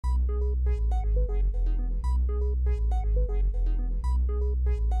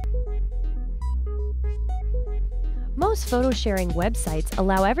Most photo sharing websites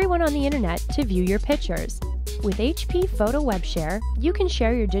allow everyone on the internet to view your pictures. With HP Photo WebShare, you can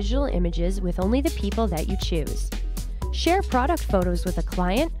share your digital images with only the people that you choose. Share product photos with a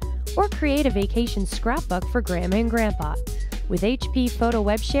client, or create a vacation scrapbook for Grandma and Grandpa. With HP Photo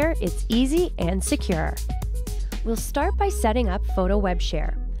WebShare, it's easy and secure. We'll start by setting up Photo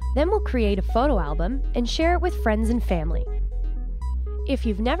WebShare. Then we'll create a photo album and share it with friends and family. If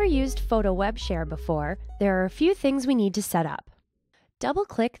you've never used Photo WebShare before, there are a few things we need to set up.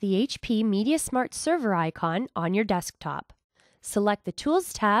 Double-click the HP MediaSmart server icon on your desktop. Select the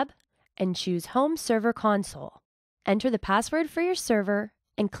Tools tab and choose Home Server Console. Enter the password for your server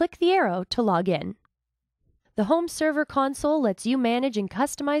and click the arrow to log in. The Home Server Console lets you manage and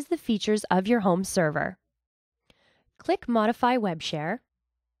customize the features of your home server. Click Modify WebShare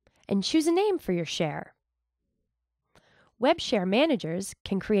and choose a name for your share. WebShare managers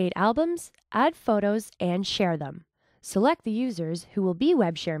can create albums, add photos, and share them. Select the users who will be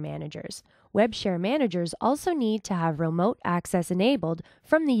WebShare managers. WebShare managers also need to have remote access enabled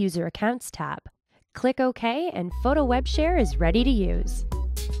from the User Accounts tab. Click OK and Photo WebShare is ready to use.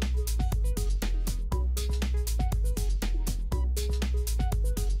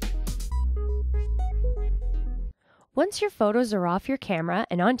 Once your photos are off your camera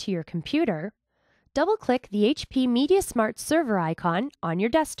and onto your computer, double-click the HP MediaSmart server icon on your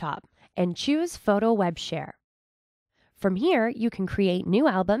desktop and choose Photo WebShare. From here, you can create new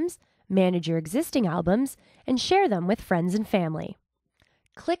albums, manage your existing albums, and share them with friends and family.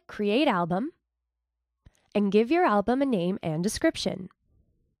 Click Create Album and give your album a name and description.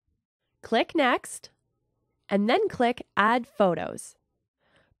 Click Next, and then click Add Photos.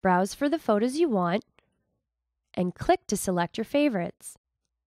 Browse for the photos you want, and click to select your favorites.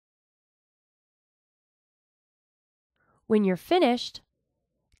 When you're finished,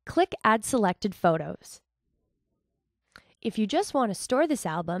 click Add Selected Photos. If you just want to store this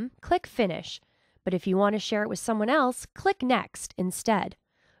album, click Finish, but if you want to share it with someone else, click Next instead.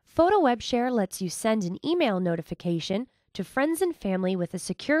 Photo WebShare lets you send an email notification to friends and family with a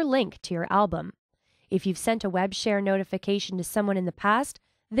secure link to your album. If you've sent a WebShare notification to someone in the past,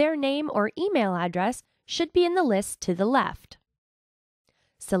 their name or email address should be in the list to the left.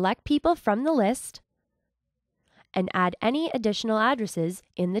 Select people from the list and add any additional addresses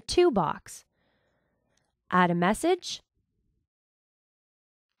in the To box. Add a message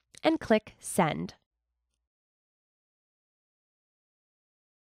and click Send.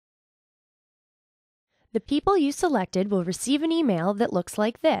 The people you selected will receive an email that looks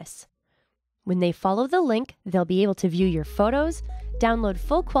like this. When they follow the link, they'll be able to view your photos, download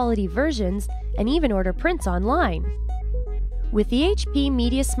full-quality versions, and even order prints online. With the HP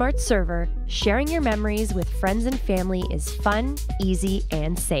MediaSmart server, sharing your memories with friends and family is fun, easy,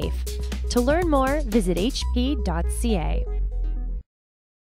 and safe. To learn more, visit hp.ca.